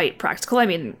is quite practical. I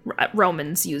mean,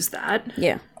 Romans use that.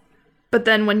 Yeah. But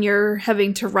then when you're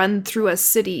having to run through a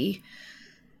city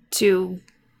to,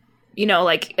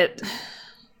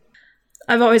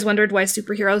 I've always wondered why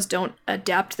superheroes don't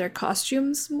adapt their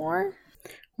costumes more.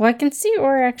 Well, I can see,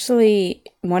 or actually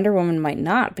Wonder Woman might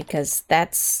not, because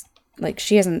that's,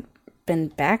 she hasn't been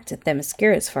back to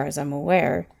Themyscira as far as I'm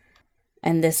aware.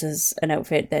 And this is an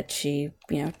outfit that she,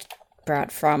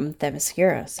 brought from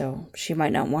Themyscira, so she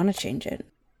might not want to change it.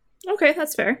 Okay,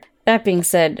 that's fair. That being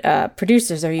said,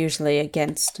 producers are usually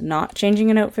against not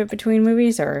changing an outfit between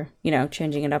movies or,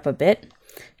 changing it up a bit.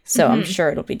 So I'm sure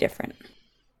it'll be different.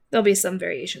 There'll be some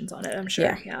variations on it, I'm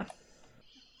sure, yeah.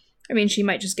 I mean, she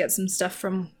might just get some stuff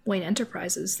from Wayne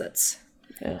Enterprises that's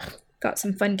got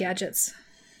some fun gadgets.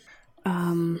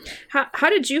 How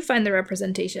did you find the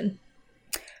representation?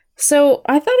 So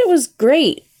I thought it was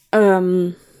great.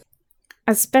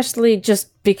 Especially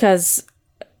just because,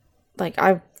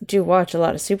 I do watch a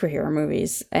lot of superhero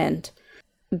movies, and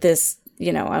this,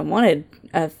 I wanted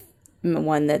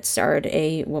one that starred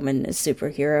a woman as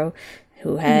superhero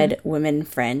who had women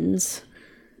friends,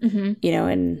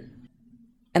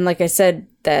 and like I said,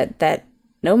 that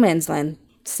No Man's Land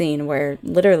scene where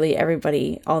literally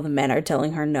all the men are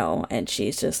telling her no, and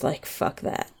she's just like, fuck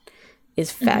that,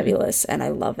 is fabulous, and I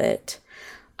love it.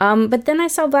 But then I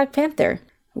saw Black Panther,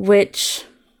 which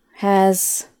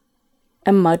has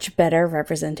a much better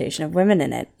representation of women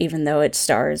in it, even though it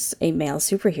stars a male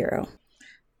superhero.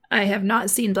 I have not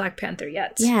seen Black Panther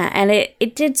yet. Yeah, and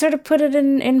it did sort of put it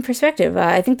in perspective.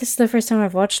 I think this is the first time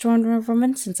I've watched Wonder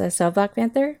Woman since I saw Black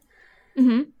Panther.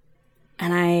 Mm-hmm.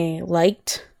 And I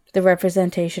liked the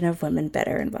representation of women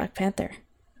better in Black Panther.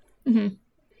 Mm-hmm.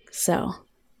 So,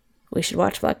 we should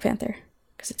watch Black Panther,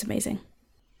 because it's amazing.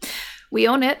 We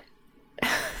own it.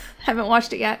 Haven't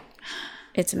watched it yet.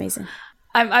 It's amazing.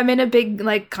 I'm in a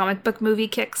big comic book movie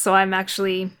kick, so I'm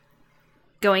actually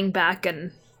going back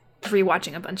and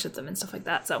rewatching a bunch of them and stuff like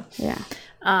that. So yeah,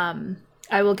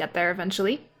 I will get there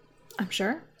eventually, I'm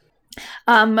sure.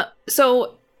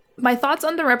 So my thoughts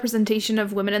on the representation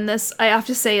of women in this, I have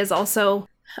to say, is also,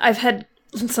 I've had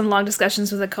some long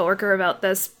discussions with a coworker about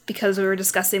this because we were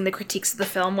discussing the critiques of the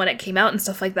film when it came out and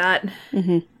stuff like that.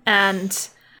 Mm-hmm. And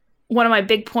one of my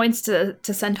big points to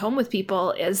send home with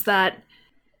people is that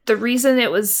the reason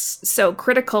it was so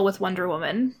critical with Wonder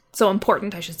Woman, so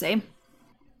important, I should say,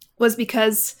 was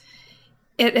because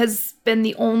it has been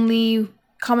the only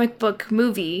comic book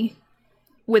movie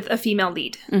with a female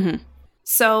lead. Mm-hmm.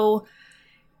 So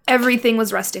everything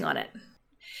was resting on it.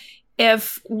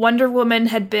 If Wonder Woman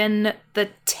had been the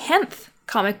 10th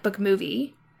comic book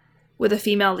movie with a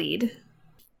female lead,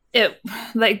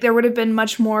 there would have been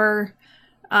much more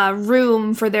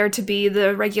room for there to be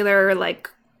the regular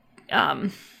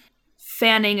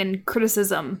fanning and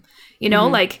criticism,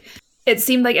 it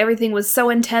seemed like everything was so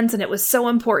intense and it was so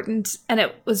important, and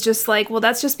it was just well,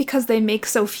 that's just because they make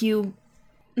so few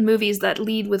movies that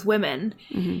lead with women.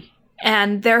 Mm-hmm.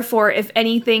 And therefore, if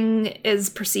anything is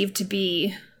perceived to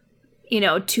be,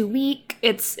 too weak,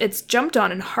 it's jumped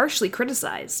on and harshly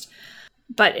criticized.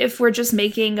 But if we're just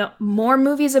making more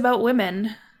movies about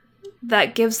women,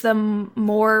 that gives them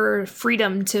more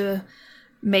freedom to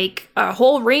make a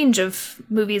whole range of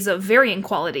movies of varying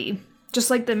quality,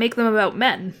 just like they make them about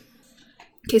men.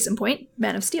 Case in point,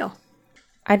 Man of Steel.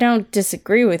 I don't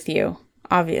disagree with you,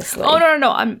 obviously. Oh,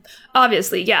 no. I'm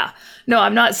obviously, yeah. No,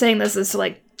 I'm not saying this is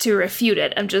to refute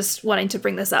it. I'm just wanting to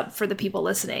bring this up for the people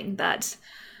listening that,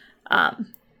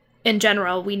 in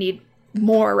general, we need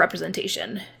more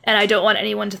representation. And I don't want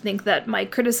anyone to think that my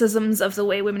criticisms of the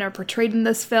way women are portrayed in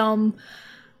this film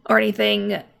or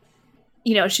anything,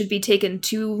 should be taken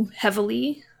too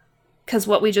heavily. Because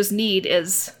what we just need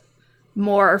is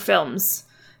more films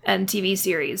and TV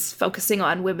series focusing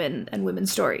on women and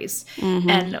women's stories. Mm-hmm.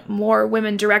 And more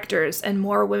women directors and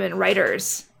more women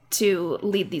writers to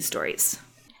lead these stories.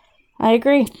 I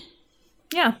agree.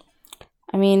 Yeah.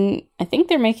 I mean, I think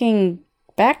they're making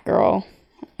Batgirl,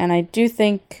 and I do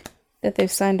think that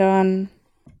they've signed on...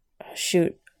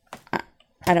 Shoot. I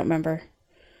don't remember.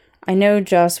 I know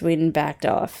Joss Whedon backed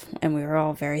off, and we were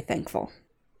all very thankful.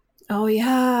 Oh,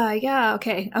 yeah,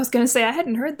 okay. I was going to say I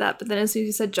hadn't heard that, but then as soon as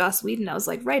you said Joss Whedon, I was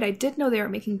like, right, I did know they were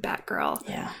making Batgirl.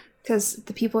 Yeah. Because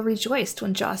the people rejoiced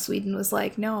when Joss Whedon was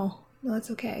like, no,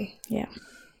 it's okay. Yeah.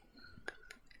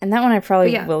 And that one I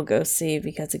probably yeah. will go see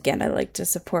because, again, I like to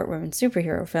support women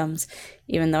superhero films,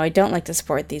 even though I don't like to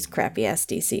support these crappy-ass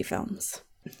DC films.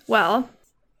 Well,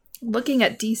 looking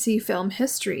at DC film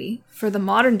history for the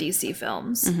modern DC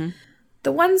films,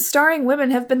 the ones starring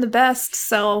women have been the best,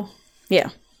 so... Yeah.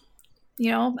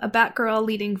 You know, a Batgirl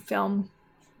leading film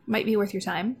might be worth your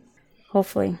time.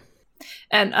 Hopefully.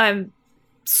 And I'm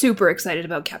super excited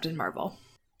about Captain Marvel.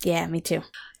 Yeah, me too.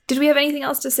 Did we have anything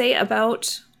else to say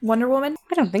about Wonder Woman?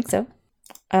 I don't think so.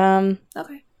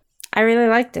 Okay. I really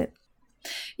liked it.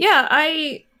 Yeah,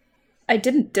 I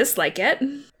didn't dislike it.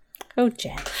 Oh,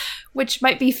 Jen. Which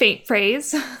might be faint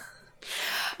praise.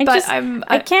 I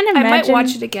can't imagine. I might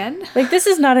watch it again. Like, this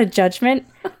is not a judgment.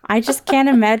 I just can't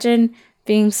imagine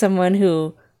being someone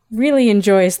who really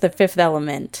enjoys The Fifth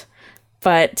Element.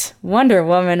 But Wonder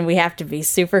Woman, we have to be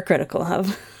super critical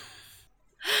of.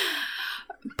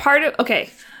 Okay.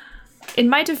 In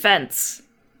my defense,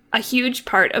 a huge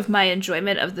part of my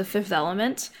enjoyment of The Fifth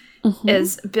Element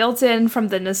is built in from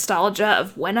the nostalgia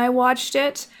of when I watched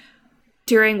it,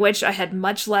 during which I had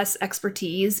much less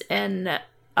expertise in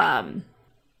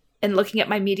looking at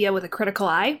my media with a critical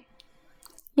eye.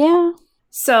 Yeah.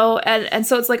 So, and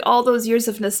so it's like all those years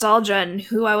of nostalgia and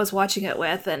who I was watching it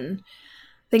with and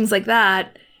things like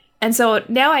that. And so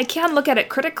now I can look at it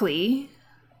critically,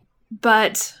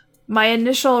 but my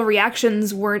initial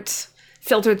reactions weren't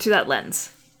filtered through that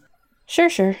lens.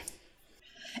 Sure.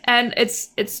 And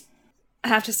it's I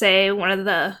have to say, one of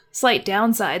the slight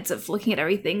downsides of looking at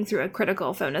everything through a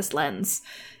critical feminist lens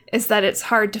is that it's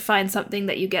hard to find something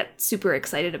that you get super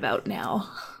excited about now.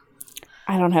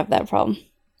 I don't have that problem.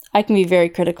 I can be very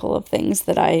critical of things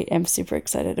that I am super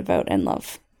excited about and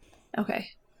love.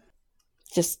 Okay.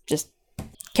 Just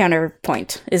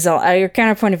counterpoint is all your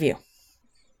counterpoint of view.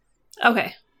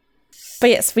 Okay. But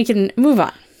yes, we can move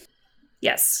on.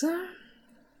 Yes.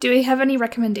 Do we have any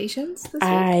recommendations this week?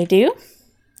 I do.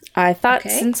 I thought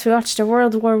since we watched a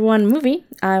World War I movie,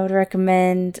 I would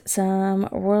recommend some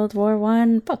World War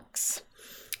I books.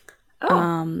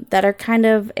 That are kind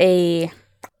of they're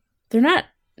not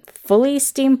fully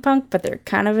steampunk, but they're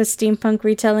kind of a steampunk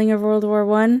retelling of World War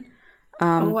I.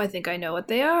 I think I know what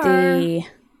they are. The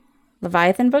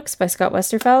Leviathan books by Scott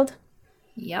Westerfeld.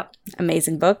 Yep.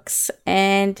 Amazing books,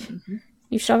 and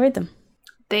you shall read them.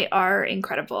 They are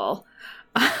incredible.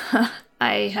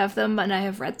 I have them and I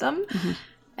have read them.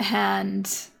 And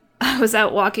I was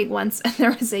out walking once and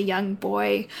there was a young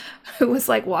boy who was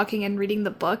like walking and reading the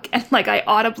book, and like I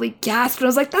audibly gasped and I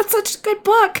was like, that's such a good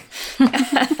book.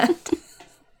 And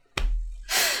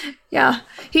yeah,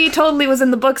 he totally was in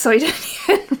the book, so he didn't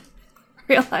even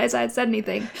realize I had said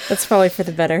anything. That's probably for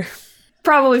the better.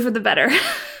 Probably for the better.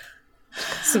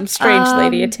 Some strange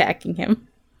lady attacking him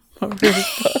over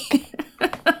his book.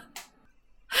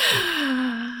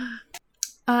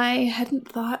 I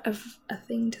hadn't thought of a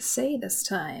thing to say this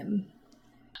time.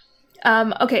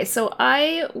 Okay, so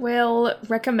I will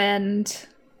recommend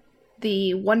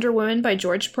the Wonder Woman by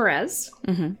George Perez.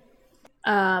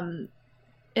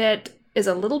 It is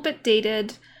a little bit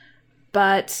dated,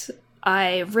 but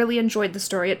I really enjoyed the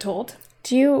story it told.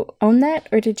 Do you own that,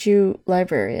 or did you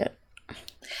library it?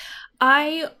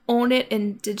 I own it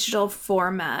in digital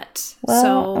format.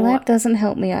 Well, so that doesn't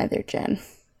help me either, Jen.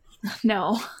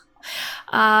 No.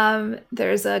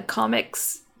 There's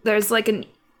like an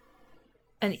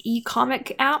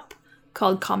e-comic app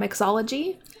called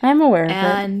Comixology. I'm aware of it.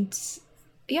 And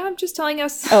yeah, I'm just telling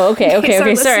us. Oh,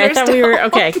 okay. Sorry, I thought we were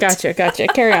okay. Gotcha.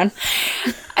 Carry on.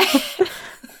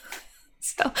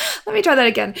 So let me try that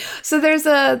again. So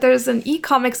there's an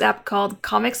e-comics app called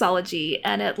Comixology,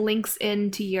 and it links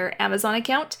into your Amazon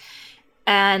account,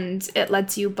 and it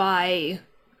lets you buy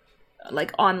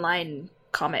like online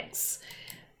comics.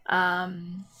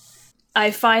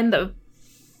 I find that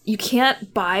you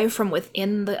can't buy from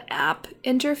within the app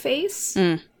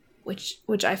interface,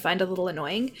 which I find a little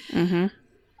annoying.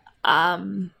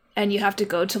 And you have to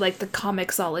go to like the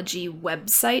Comixology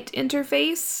website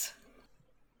interface.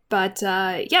 But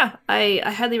yeah, I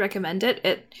highly recommend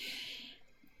it.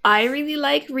 I really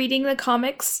like reading the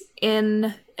comics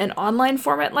in an online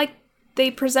format like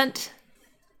they present.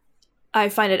 I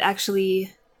find it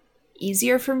actually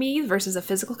easier for me versus a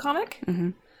physical comic.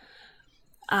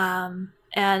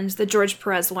 And the George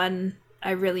Perez one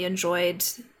I really enjoyed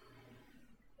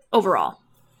overall.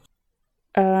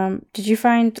 Did you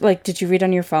read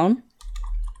on your phone?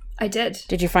 I did.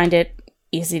 Did you find it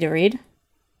easy to read?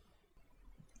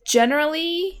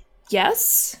 Generally,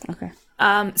 yes. Okay.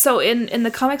 So in the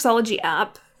Comixology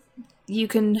app, you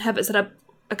can have it set up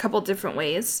a couple different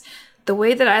ways. the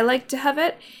way that I like to have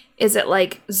it is it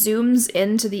like zooms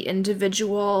into the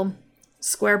individual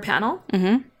square panel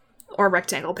or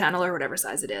rectangle panel or whatever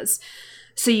size it is.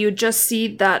 So you just see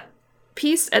that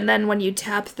piece, and then when you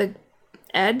tap the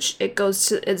edge, it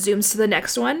zooms to the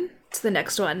next one, to the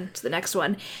next one, to the next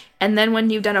one. And then when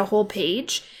you've done a whole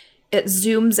page, it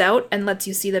zooms out and lets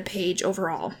you see the page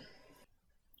overall.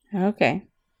 Okay.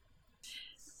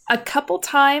 A couple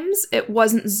times it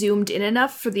wasn't zoomed in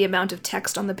enough for the amount of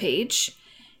text on the page,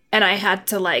 and I had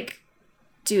to like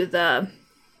do the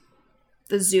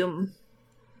zoom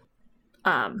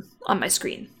on my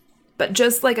screen. But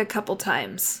just like a couple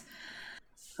times.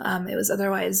 It was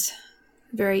otherwise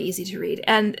very easy to read.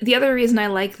 And the other reason I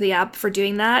like the app for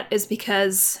doing that is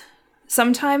because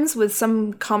sometimes with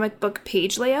some comic book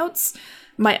page layouts,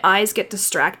 my eyes get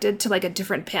distracted to like a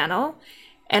different panel,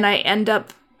 and I end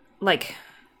up like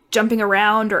jumping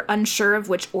around or unsure of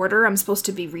which order I'm supposed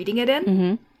to be reading it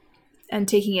in and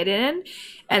taking it in.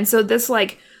 And so this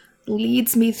like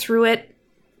leads me through it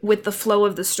with the flow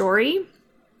of the story.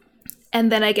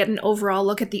 And then I get an overall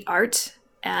look at the art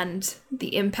and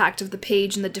the impact of the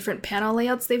page and the different panel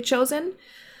layouts they've chosen.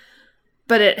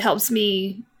 But it helps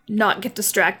me not get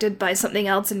distracted by something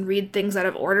else and read things out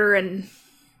of order, and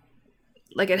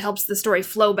like it helps the story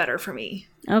flow better for me.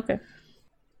 Okay.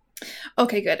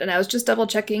 Okay, good. And I was just double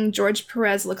checking. George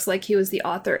Perez looks like he was the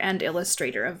author and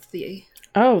illustrator of the...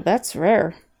 Oh, that's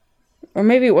rare. Or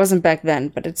maybe it wasn't back then,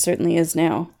 but it certainly is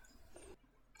now.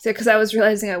 So, because I was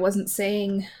realizing I wasn't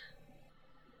saying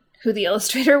who the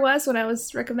illustrator was when I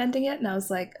was recommending it, and I was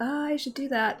like, I should do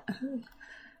that.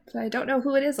 But I don't know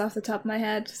who it is off the top of my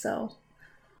head, so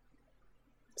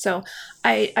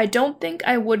I don't think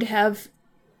I would have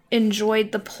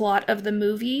enjoyed the plot of the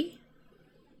movie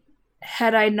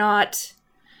had I not...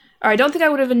 Or I don't think I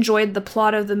would have enjoyed the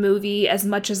plot of the movie as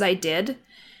much as I did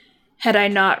had I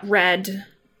not read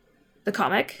the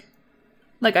comic.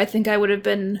 Like, I think I would have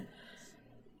been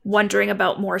wondering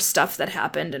about more stuff that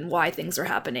happened and why things are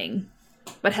happening.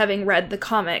 But having read the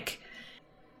comic,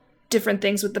 different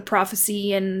things with the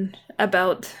prophecy and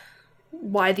about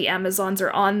why the Amazons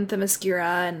are on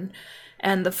Themyscira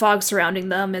and the fog surrounding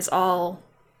them is all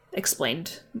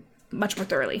explained much more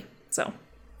thoroughly. So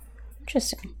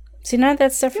interesting. See, none of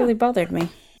that stuff really bothered me.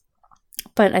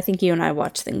 But I think you and I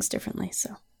watch things differently,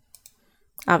 so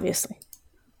obviously.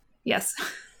 Yes.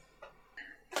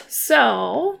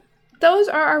 So those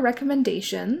are our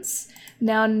recommendations.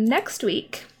 Now, next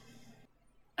week,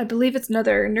 I believe it's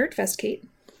another Nerdfest, Kate.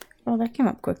 Well, that came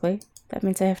up quickly. That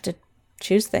means I have to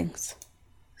choose things.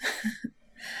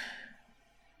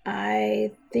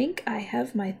 I think I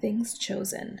have my things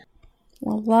chosen.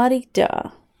 Well,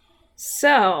 la-di-da.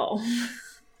 So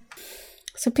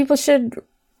people should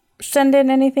send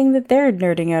in anything that they're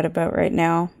nerding out about right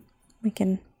now. We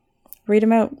can read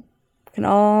them out. We can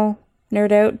all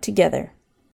nerd out together.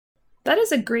 That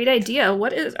is a great idea.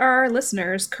 What are our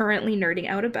listeners currently nerding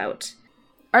out about?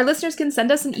 Our listeners can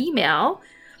send us an email,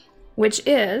 which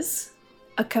is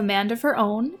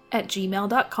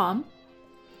acommandofherown@gmail.com,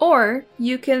 or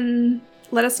you can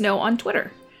let us know on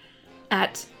Twitter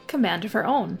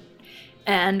 @commandofherown.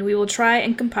 And we will try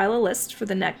and compile a list for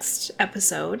the next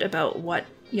episode about what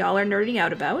y'all are nerding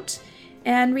out about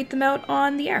and read them out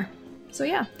on the air. So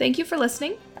yeah, thank you for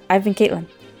listening. I've been Caitlin.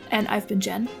 And I've been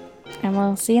Jen. And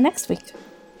we'll see you next week.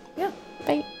 Yeah.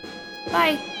 Bye.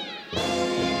 Bye.